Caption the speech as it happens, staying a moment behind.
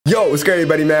Yo, what's good,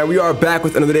 everybody, man? We are back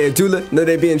with another day of Dullah, another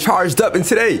day being charged up, and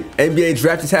today, NBA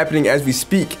draft is happening as we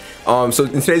speak. So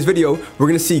in today's video, we're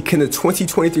gonna see, can the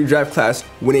 2023 draft class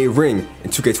win a ring in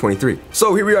 2K23?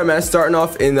 So here we are, man, starting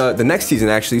off in the next season,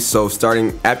 actually. So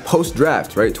starting at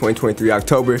post-draft, right, 2023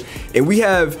 October, and we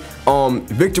have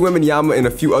Victor Wembanyama and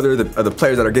a few other the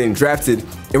players that are getting drafted,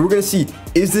 and we're gonna see,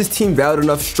 is this team valid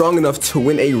enough, strong enough to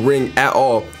win a ring at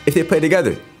all if they play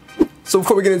together? So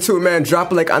before we get into it, man,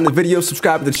 drop a like on the video,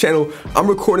 subscribe to the channel. I'm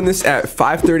recording this at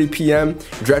 5:30 p.m.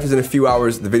 Draft is in a few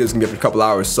hours. The video's gonna be up in a couple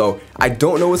hours, so I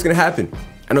don't know what's gonna happen.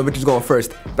 I know Victor's going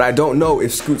first, but I don't know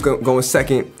if Scoot's going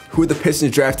second. Who are the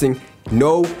Pistons drafting?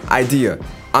 No idea.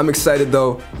 I'm excited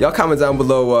though. Y'all comment down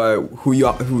below who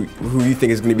you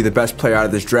think is gonna be the best player out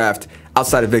of this draft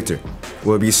outside of Victor.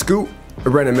 Will it be Scoot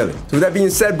or Brandon Miller? So with that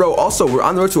being said, bro, also we're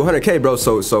on the road to 100K, bro.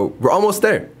 So we're almost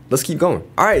there. Let's keep going.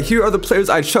 All right, here are the players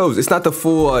I chose. It's not the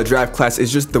full draft class.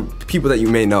 It's just the people that you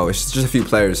may know. It's just a few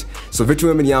players. So Victor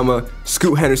Wembanyama,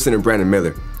 Scoot Henderson, and Brandon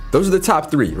Miller. Those are the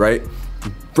top three, right?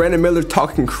 Brandon Miller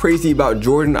talking crazy about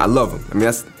Jordan. I love him.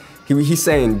 I mean, he's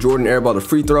saying Jordan airball the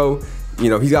free throw. You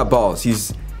know, he's got balls.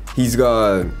 He's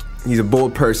a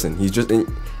bold person. He's just and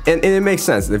it makes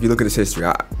sense if you look at his history.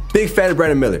 Big fan of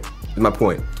Brandon Miller. Is my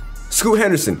point. Scoot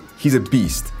Henderson, he's a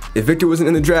beast. If Victor wasn't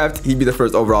in the draft, he'd be the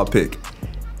first overall pick.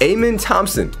 Amen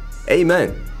Thompson,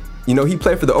 amen. You know, he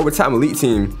played for the Overtime Elite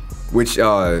team, which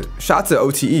shot to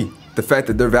OTE. The fact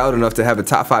that they're valid enough to have a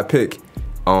top 5 pick.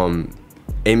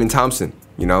 Amen Thompson,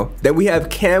 you know. Then we have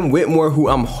Cam Whitmore, who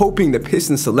I'm hoping the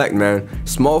Pistons select, man.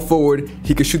 Small forward,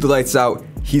 he can shoot the lights out.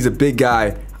 He's a big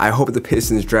guy. I hope the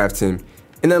Pistons draft him.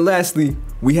 And then lastly,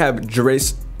 we have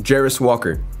Jarace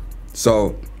Walker.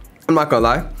 So, I'm not gonna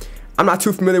lie. I'm not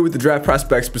too familiar with the draft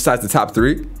prospects besides the top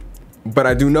 3, but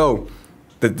I do know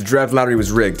that the draft lottery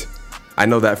was rigged. I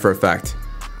know that for a fact.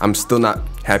 I'm still not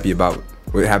happy about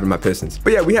what happened to my Pistons.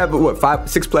 But yeah, we have, what,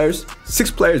 6 players?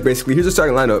 6 players, basically. Here's the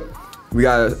starting lineup. We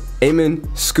got Amen,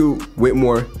 Scoot,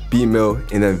 Whitmore, B-Mill,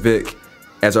 and then Vic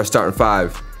as our starting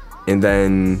 5. And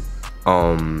then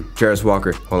Jarace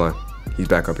Walker. Hold on. He's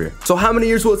back up here. So how many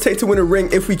years will it take to win a ring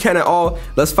if we can at all?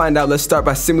 Let's find out. Let's start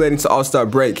by simulating to All-Star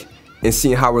break and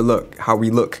seeing how we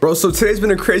look. Bro, so today's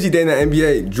been a crazy day in the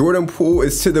NBA. Jordan Poole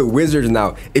is to the Wizards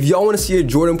now. If y'all want to see a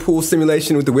Jordan Poole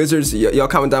simulation with the Wizards, y'all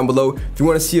comment down below. If you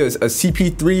want to see a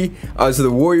CP3 to the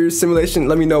Warriors simulation,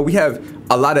 let me know. We have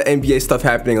a lot of NBA stuff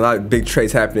happening, a lot of big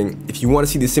trades happening. If you want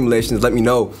to see these simulations, let me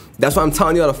know. That's why I'm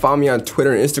telling y'all to follow me on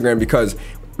Twitter and Instagram, because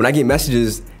when I get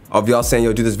messages of y'all saying,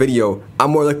 yo, do this video, I'm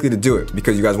more likely to do it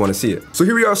because you guys want to see it. So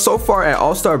here we are so far at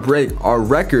All-Star break. Our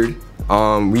record,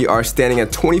 we are standing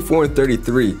at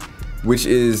 24-33, which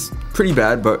is pretty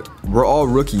bad, but we're all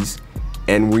rookies,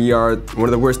 and we are one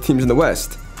of the worst teams in the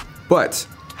West. But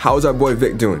how's our boy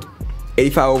Vic doing?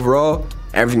 85 overall,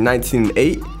 averaging 19 and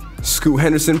 8. Scoot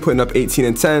Henderson putting up 18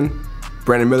 and 10.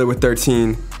 Brandon Miller with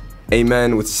 13.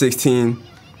 Amen with 16.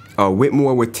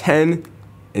 Whitmore with 10,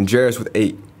 and Jarace with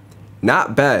 8.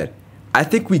 Not bad. I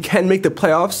think we can make the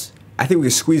playoffs. I think we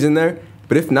can squeeze in there,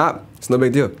 but if not, it's no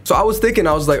big deal. So I was thinking,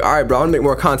 I was like, all right, bro, I want to make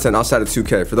more content outside of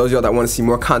 2K. For those of y'all that want to see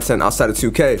more content outside of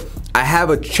 2K, I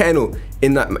have a channel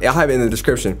I'll have it in the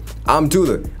description. I'm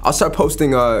Dullah. I'll start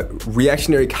posting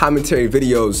reactionary commentary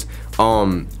videos.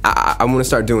 I want to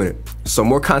start doing it. So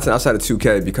more content outside of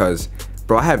 2K, because,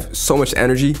 bro, I have so much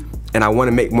energy and I want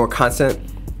to make more content.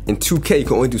 In 2K, you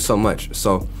can only do so much.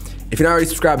 So if you're not already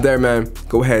subscribed there, man,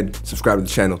 go ahead, subscribe to the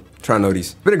channel. Try to know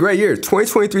these. It's been a great year.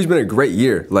 2023 has been a great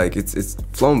year. Like, it's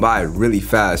flown by really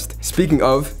fast. Speaking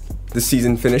of, the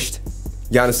season finished.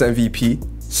 Giannis MVP.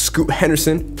 Scoot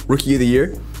Henderson, Rookie of the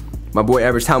Year. My boy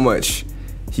averaged how much?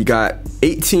 He got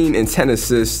 18 and 10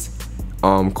 assists.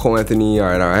 Cole Anthony,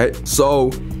 all right.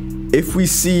 So, if we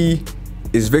see,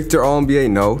 is Victor All-NBA?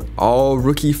 No. All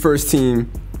rookie first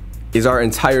team is our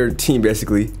entire team,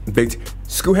 basically.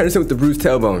 Scoot Henderson with the bruised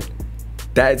tailbone.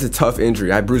 That is a tough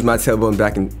injury. I bruised my tailbone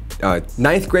back in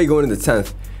 9th grade going into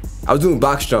 10th. I was doing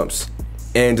box jumps,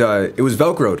 and it was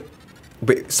Velcroed,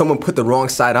 but someone put the wrong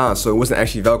side on, so it wasn't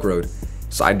actually Velcroed.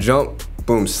 So I jumped,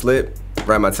 boom, slip,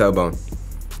 right in my tailbone.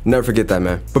 Never forget that,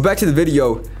 man. But back to the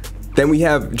video, then we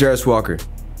have Jarace Walker.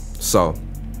 So,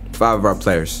 5 of our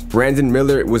players. Brandon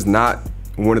Miller was not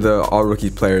one of the all-rookie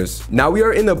players. Now we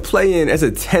are in the play-in as a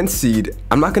 10th seed.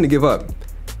 I'm not gonna give up.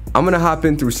 I'm gonna hop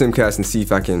in through Simcast and see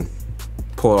if I can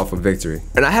pull off a victory.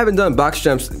 And I haven't done box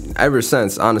jumps ever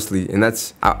since, honestly, and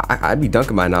that's, I'd be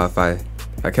dunking by now if I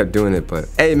kept doing it. But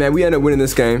hey, man, we ended up winning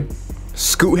this game.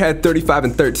 Scoot had 35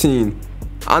 and 13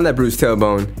 on that bruised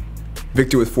tailbone.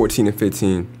 Victor with 14 and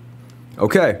 15.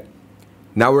 Okay,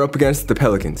 now we're up against the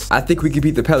Pelicans. I think we could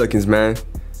beat the Pelicans, man.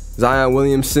 Zion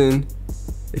Williamson,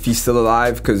 if he's still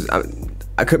alive, because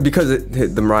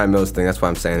the Mariah Mills thing. That's why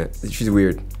I'm saying it. She's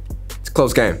weird. It's a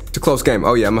close game. It's a close game.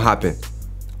 Oh yeah, I'm gonna hop in.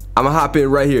 I'm gonna hop in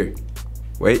right here.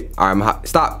 Wait. All right,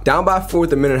 stop. Down by 4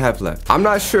 with a minute and a half left. I'm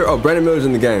not sure. Oh, Brandon Miller's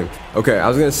in the game. Okay, I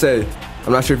was gonna say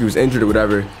I'm not sure if he was injured or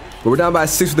whatever. But we're down by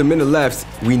 6 with a minute left.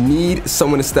 We need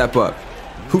someone to step up.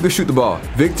 Who can shoot the ball?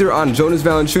 Victor on Jonas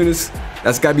Valanciunas.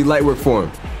 That's gotta be light work for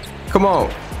him. Come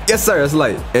on. Yes, sir. That's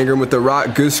light. Ingram with the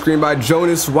rock. Good screen by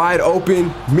Jonas. Wide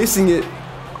open. Missing it.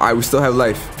 All right, we still have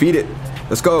life. Feed it.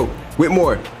 Let's go.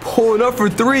 Whitmore pulling up for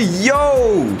 3.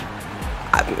 Yo.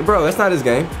 Bro, that's not his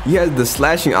game. He has the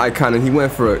slashing icon and he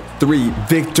went for a 3.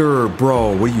 Victor,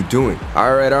 bro, what are you doing?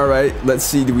 All right. Let's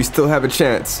see. Do we still have a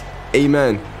chance?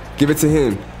 Amen. Give it to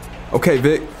him. Okay,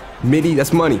 Vic. Midi,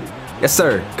 that's money. Yes,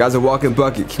 sir. Guys, a walking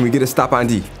bucket. Can we get a stop on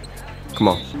D? Come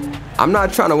on. I'm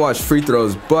not trying to watch free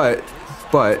throws, but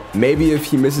maybe if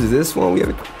he misses this one, we have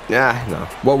a... no.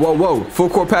 Whoa. Full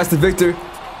court pass to Victor.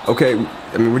 Okay,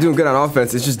 I mean, we're doing good on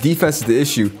offense. It's just defense is the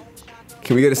issue.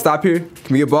 Can we get a stop here?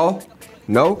 Can we get a ball?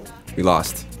 No? We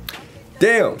lost.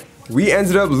 Damn. We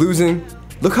ended up losing.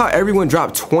 Look how everyone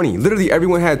dropped 20. Literally,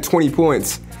 everyone had 20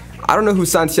 points. I don't know who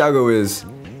Santiago is,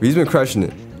 but he's been crushing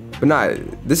it. But nah,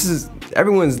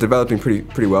 everyone's developing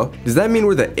pretty well. Does that mean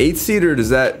we're the 8th seed or does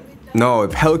that... No,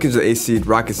 Pelicans are the 8th seed,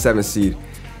 Rockets 7th seed.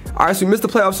 All right, so we missed the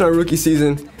playoffs in our rookie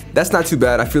season. That's not too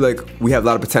bad. I feel like we have a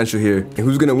lot of potential here. And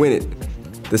who's gonna win it?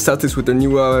 The Celtics with their new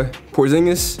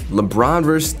Porzingis? LeBron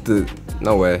versus the...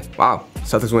 No way. Wow,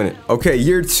 Celtics win it. Okay,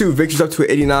 year 2, Victor's up to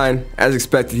 89. As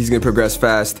expected, he's gonna progress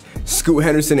fast. Scoot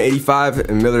Henderson 85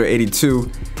 and Miller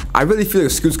 82. I really feel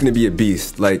like Scoot's gonna be a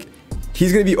beast. Like,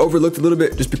 he's gonna be overlooked a little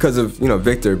bit just because of, you know,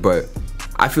 Victor, but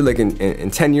I feel like in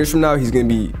 10 years from now, he's gonna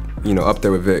be, you know, up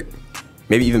there with Vic.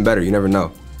 Maybe even better, you never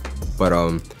know. But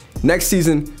next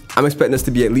season, I'm expecting us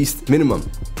to be at least minimum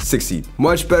 6th seed.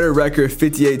 Much better record,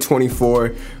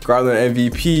 58-24. Garland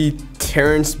MVP,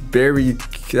 Terrence Berry,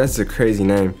 that's a crazy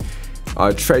name.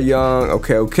 Trey Young,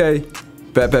 okay.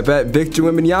 Bet. Victor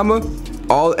Wembanyama,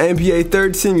 all NBA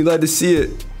 3rd team, you like to see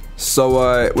it. So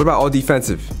what about all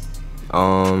defensive?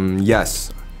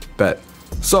 Yes, bet.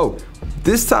 So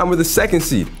this time we're the 2nd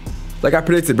seed. Like I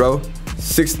predicted, bro.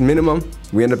 6th minimum,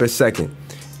 we end up at 2nd.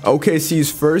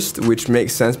 OKC's 1st, which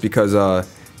makes sense because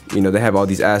you know, they have all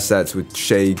these assets with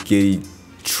Shea, Giddy.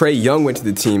 Trey Young went to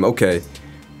the team. Okay,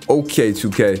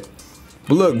 2K.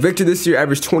 But look, Victor this year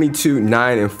averaged 22,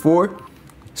 9, and 4.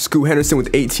 Scoot Henderson with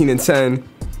 18 and 10.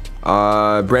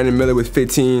 Brandon Miller with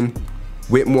 15.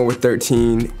 Whitmore with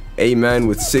 13. Amen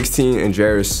with 16. And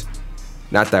Jarris,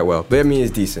 not that well, but I mean,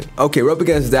 it's decent. Okay, we're up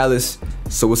against Dallas,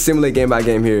 so we'll simulate game by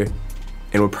game here.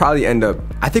 And we'll probably end up,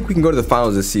 I think we can go to the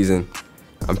finals this season.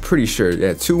 I'm pretty sure.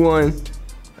 Yeah, 2-1,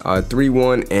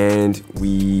 3-1, and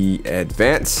we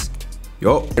advance.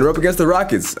 Yo, and we're up against the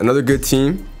Rockets, another good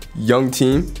team, young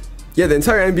team. Yeah, the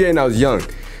entire NBA now is young.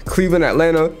 Cleveland,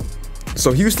 Atlanta.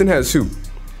 So Houston has who?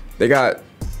 They got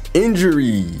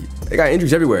injury. They got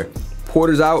injuries everywhere.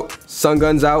 Porter's out. Sun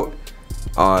Gun's out.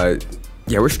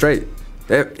 Yeah, we're straight.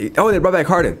 They brought back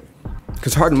Harden,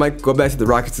 because Harden might go back to the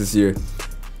Rockets this year.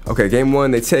 Okay, game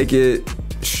 1, they take it.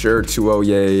 Sure, 2-0.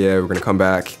 Yeah. We're gonna come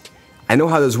back. I know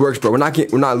how this works, bro. We're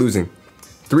not losing.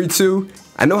 3-2.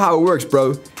 I know how it works,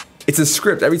 bro. It's a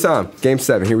script every time. Game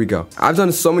 7. Here we go. I've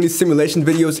done so many simulation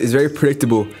videos. It's very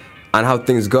predictable on how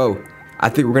things go. I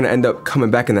think we're gonna end up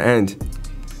coming back in the end,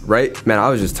 right? Man, I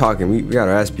was just talking. We got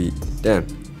our ass beat. Damn.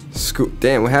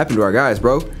 Damn, what happened to our guys,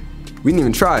 bro? We didn't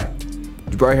even try.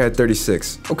 Jabari had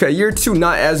 36. Okay, year 2,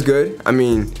 not as good. I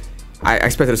mean, I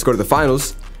expected us to go to the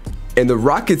finals, and the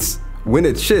Rockets win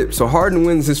a chip. So Harden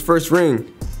wins his 1st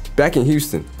ring back in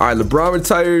Houston. All right, LeBron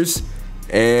retires,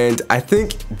 and I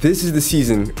think this is the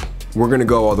season we're gonna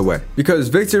go all the way, because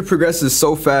Victor progresses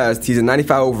so fast. He's a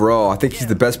 95 overall. I think he's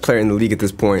the best player in the league at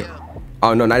this point.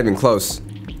 Oh no, not even close.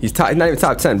 He's not even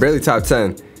top 10, barely top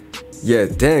 10. Yeah,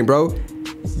 dang, bro.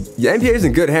 The NBA is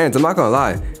in good hands, I'm not gonna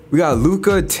lie. We got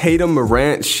Luka, Tatum,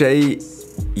 Morant, Shea.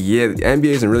 Yeah, the NBA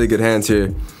is in really good hands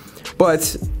here.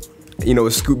 But, you know,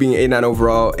 with Scoot being 89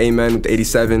 overall, Amen with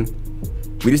 87.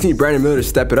 We just need Brandon Miller to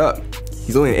step it up.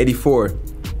 He's only an 84.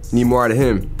 Need more out of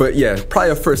him. But yeah,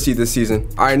 probably a 1st seed this season.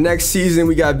 All right, next season,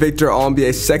 we got Victor, All-NBA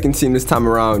 2nd team this time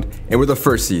around, and we're the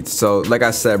 1st seed. So, like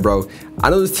I said, bro, I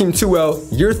know this team too well.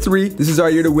 Year 3, this is our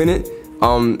year to win it.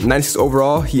 96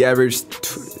 overall, he averaged,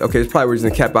 okay, it's probably where he's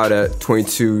gonna cap out at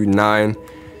 22, 9.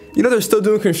 You know, they're still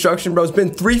doing construction, bro. It's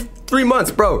been three months,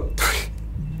 bro.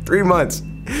 3 months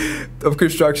of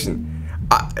construction.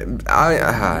 I'm not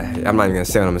even gonna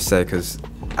say what I'm gonna say, because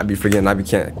I'd be forgetting.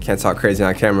 Can't talk crazy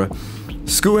on camera.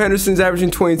 Scoot Henderson's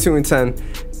averaging 22 and 10.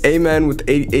 Amen with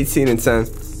 18 and 10.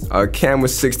 Cam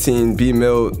was 16, B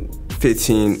Mill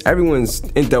 15. Everyone's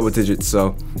in double digits,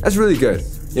 so that's really good.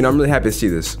 You know, I'm really happy to see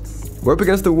this. We're up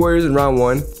against the Warriors in round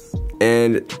 1,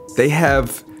 and they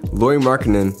have Lauri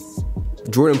Markkanen,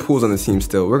 Jordan Poole's on the team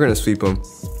still. We're gonna sweep them.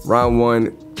 Round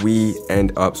 1, we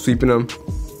end up sweeping them.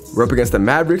 We're up against the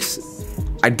Mavericks.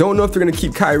 I don't know if they're gonna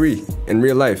keep Kyrie in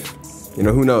real life. You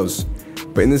know, who knows?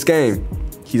 But in this game,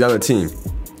 he's on the team.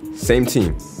 Same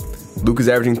team. Luka's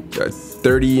averaging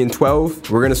 30 and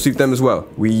 12. We're gonna sweep them as well.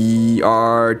 We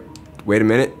are, wait a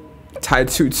minute, tied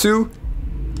 2-2.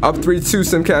 Up 3-2,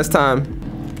 Simcast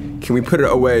time. Can we put it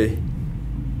away?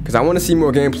 Because I want to see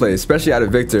more gameplay, especially out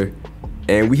of Victor.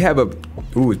 And we have a,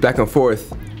 ooh, it's back and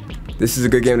forth. This is a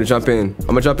good game to jump in. I'm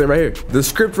gonna jump in right here. The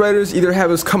script writers either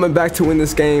have us coming back to win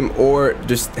this game or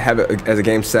just have it as a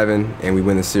game 7 and we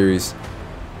win the series.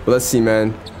 But let's see,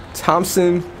 man.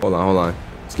 Thompson, hold on.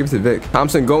 Let's give it to Vic.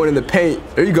 Thompson going in the paint.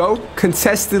 There you go.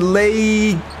 Contested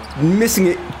lay, missing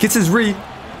it. Gets his re.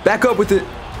 Back up with it.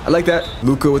 I like that.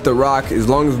 Luka with the rock. As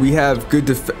long as we have good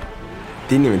defense.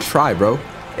 Didn't even try, bro.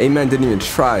 Amen didn't even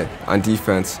try on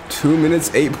defense. 2 minutes,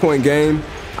 8-point game.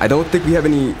 I don't think we have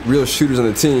any real shooters on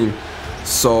the team.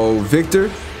 So, Victor,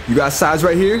 you got size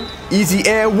right here. Easy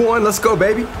and 1. Let's go,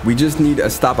 baby. We just need a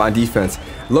stop on defense.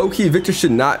 Low-key, Victor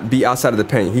should not be outside of the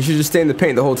paint. He should just stay in the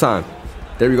paint the whole time.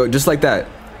 There we go, just like that.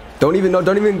 Don't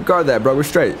even guard that, bro. We're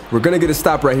straight. We're gonna get a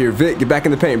stop right here. Vic, get back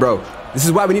in the paint, bro. This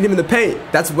is why we need him in the paint.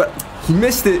 That's what, he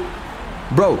missed it.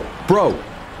 Bro.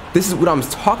 This is what I'm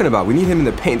talking about. We need him in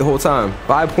the paint the whole time.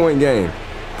 5-point game.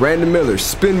 Brandon Miller,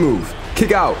 spin move.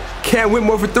 Kick out. Cam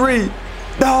Whitmore for 3.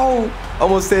 No!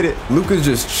 Almost hit it. Luka's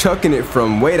just chucking it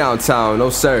from way downtown. No,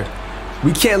 sir.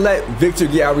 We can't let Victor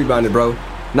get out-rebounded, bro.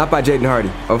 Not by Jaden Hardy.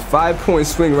 A 5-point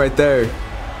swing right there.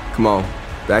 Come on.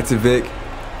 Back to Vic.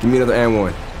 Give me another and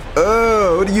 1.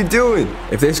 Oh, what are you doing?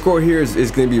 If they score here, it's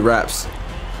going to be wraps.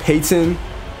 Peyton,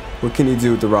 what can he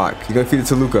do with the rock? He's going to feed it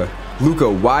to Luka. Luka,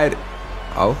 wide.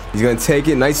 Oh, he's going to take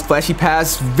it. Nice flashy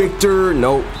pass. Victor.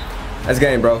 Nope. That's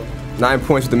game, bro. 9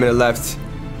 points with a minute left.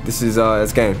 This is,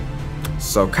 that's game.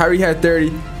 So, Kyrie had 30.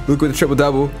 Luka with a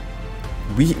triple-double.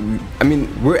 I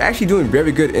mean, we're actually doing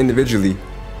very good individually,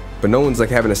 but no one's, like,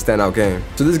 having a standout game.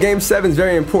 So, this game 7 is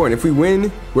very important. If we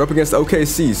win, we're up against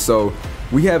OKC. So,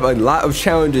 we have a lot of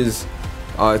challenges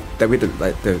that we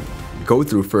have to go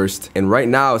through first. And right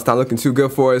now, it's not looking too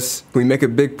good for us. Can we make a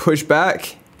big push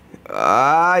back?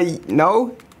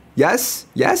 No?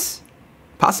 Yes?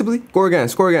 Possibly? Score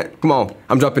again. Come on.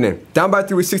 I'm jumping in. Down by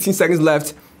 3 with 16 seconds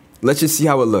left. Let's just see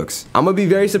how it looks. I'm going to be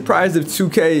very surprised if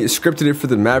 2K scripted it for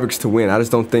the Mavericks to win. I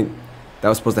just don't think that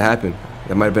was supposed to happen.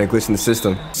 That might have been a glitch in the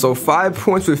system. So 5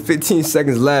 points with 15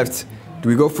 seconds left. Do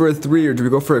we go for a 3 or do we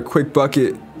go for a quick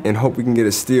bucket and hope we can get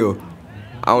a steal?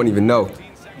 I don't even know.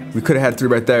 We could have had 3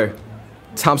 right there.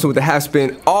 Thompson with the half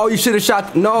spin. Oh, you should have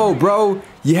shot. No, bro.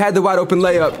 You had the wide open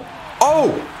layup.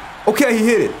 Oh, okay, he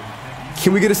hit it.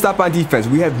 Can we get a stop on defense?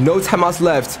 We have no timeouts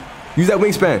left. Use that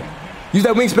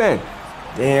wingspan.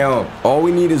 Damn. All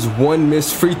we need is 1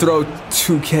 missed free throw.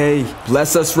 2K.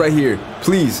 Bless us right here.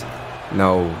 Please.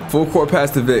 No. Full court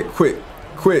pass to Vic. Quick.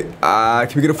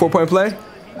 Can we get a 4-point play?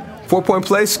 4-point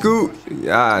play, scoot.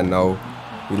 No.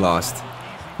 We lost.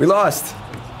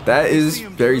 That is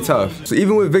very tough. So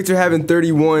even with Victor having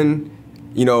 31,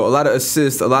 you know, a lot of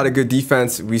assists, a lot of good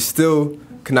defense, we still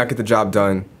cannot get the job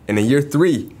done. And in year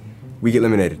 3, we get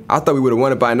eliminated. I thought we would have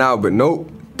won it by now, but nope.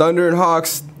 Thunder and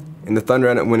Hawks, and the Thunder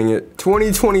end up winning it.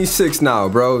 2026 now,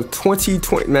 bro.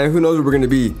 2020, man, who knows where we're gonna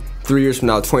be 3 years from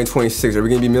now, 2026. Are we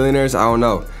gonna be millionaires? I don't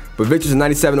know. But Victor's a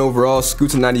 97 overall,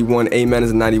 Scoot's a 91, Amen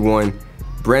is a 91.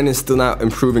 Brandon's still not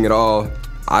improving at all.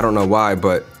 I don't know why,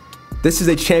 but this is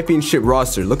a championship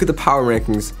roster. Look at the power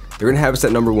rankings. They're gonna have us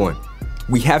at number 1.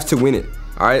 We have to win it.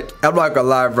 All right, I'm not gonna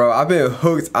lie, bro. I've been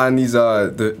hooked on these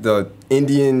the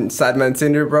Indian sideman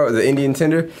Tinder, bro. The Indian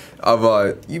Tinder of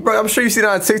bro. I'm sure you see it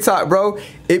on TikTok, bro.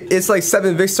 It's like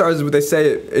 7 Vic stars is what they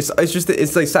say. It's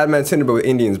like sideman Tinder, but with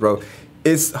Indians, bro.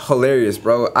 It's hilarious,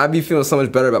 bro. I be feeling so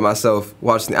much better about myself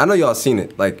watching it. I know y'all seen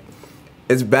it. Like,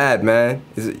 it's bad, man.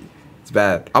 It's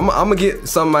bad. I'm gonna get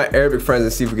some of my Arabic friends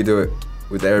and see if we can do it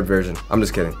with the Arab version. I'm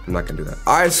just kidding. I'm not gonna do that.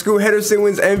 All right, Scoot Henderson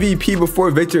wins MVP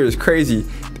before Victor is crazy.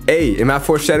 Hey, am I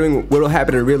foreshadowing what'll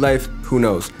happen in real life? Who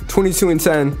knows? 22 and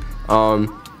 10.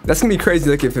 That's gonna be crazy.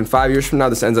 Like if in 5 years from now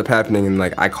this ends up happening and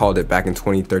like I called it back in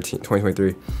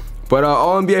 2023. But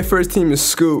All NBA first team is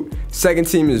Scoot. Second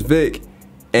team is Vic,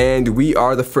 and we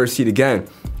are the first seed again.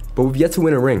 But we've yet to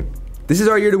win a ring. This is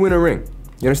our year to win a ring.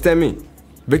 You understand me?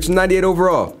 Victor's 98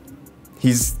 overall.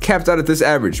 He's capped out at this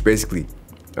average basically.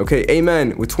 Okay,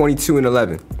 Amen with 22 and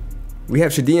 11. We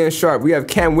have Shadian Sharp. We have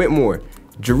Cam Whitmore,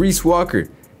 Jarice Walker.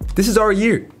 This is our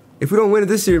year. If we don't win it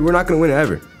this year, we're not gonna win it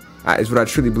ever. Is what I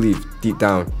truly believe deep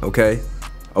down. Okay.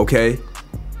 We're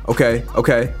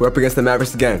up against the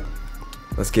Mavericks again.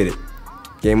 Let's get it.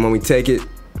 Game 1, we take it.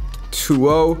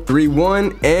 2-0,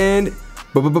 3-1, and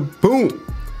boom.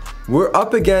 We're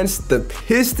up against the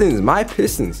Pistons, my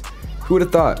Pistons. Who would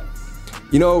have thought?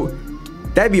 You know,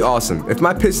 that'd be awesome. If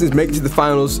my Pistons make it to the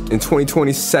finals in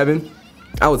 2027,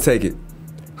 I would take it.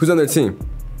 Who's on their team?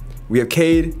 We have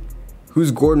Cade. Who's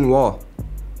Gordon Wall?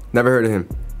 Never heard of him.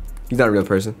 He's not a real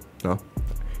person, no.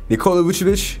 Nikola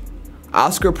Vucevic,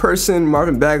 Oscar Person,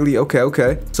 Marvin Bagley,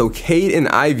 okay. So Cade and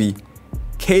Ivy.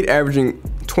 Cade averaging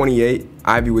 28,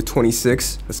 Ivy with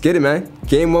 26. Let's get it, man.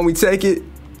 Game 1, we take it.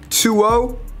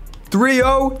 2-0,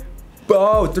 3-0,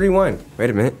 oh, 3-1. Wait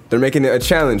a minute. They're making it a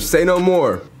challenge. Say no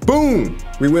more. Boom.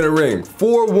 We win a ring.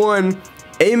 4-1.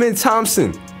 Amen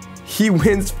Thompson. He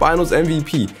wins Finals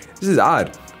MVP. This is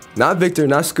odd. Not Victor,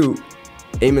 not Scoot.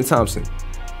 Amen Thompson.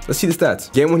 Let's see the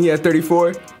stats. Game 1, he had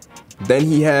 34. Then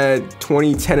he had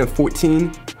 20, 10, and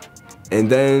 14. And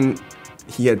then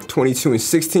he had 22 and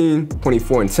 16,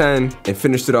 24 and 10, and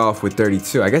finished it off with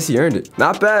 32. I guess he earned it.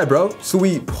 Not bad, bro. So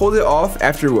we pulled it off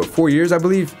after, what, 4 years, I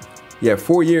believe? Yeah,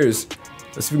 4 years.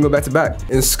 Let's see if we can go back to back.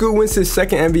 And Scoot wins his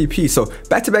second MVP. So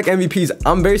back-to-back MVPs.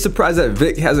 I'm very surprised that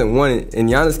Vic hasn't won it, and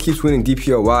Giannis keeps winning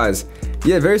DPOYs.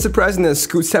 Yeah, very surprising that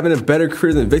Scoot's having a better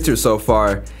career than Victor so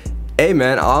far. Hey,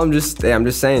 man, I'm just saying,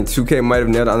 2K might have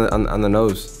nailed it on the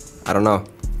nose. I don't know.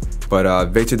 But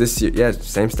Victor this year, yeah,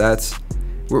 same stats.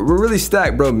 We're really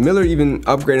stacked, bro. Miller even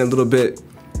upgraded a little bit.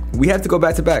 We have to go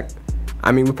back-to-back.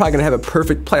 I mean, we're probably going to have a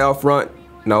perfect playoff run.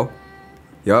 No.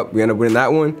 Yup, we end up winning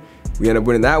that one. We end up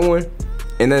winning that one.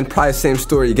 And then probably same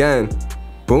story again.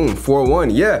 Boom,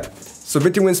 4-1, yeah. So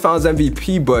Victor wins Finals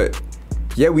MVP, but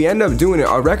yeah, we end up doing it.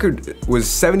 Our record was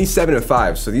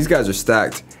 77-5, so these guys are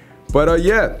stacked. But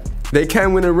yeah, they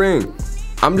can win a ring.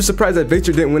 I'm just surprised that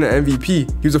Victor didn't win an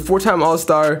MVP. He was a 4-time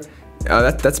All-Star.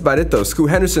 That's about it though. Scoot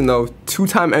Henderson though,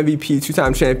 2-time MVP,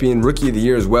 2-time champion, Rookie of the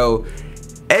Year as well.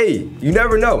 Hey, you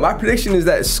never know. My prediction is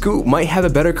that Scoot might have a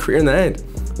better career in the end.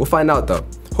 We'll find out though.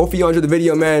 Hopefully you enjoyed the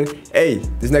video, man. Hey,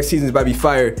 this next season is about to be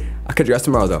fire. I'll catch you guys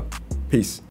tomorrow though. Peace.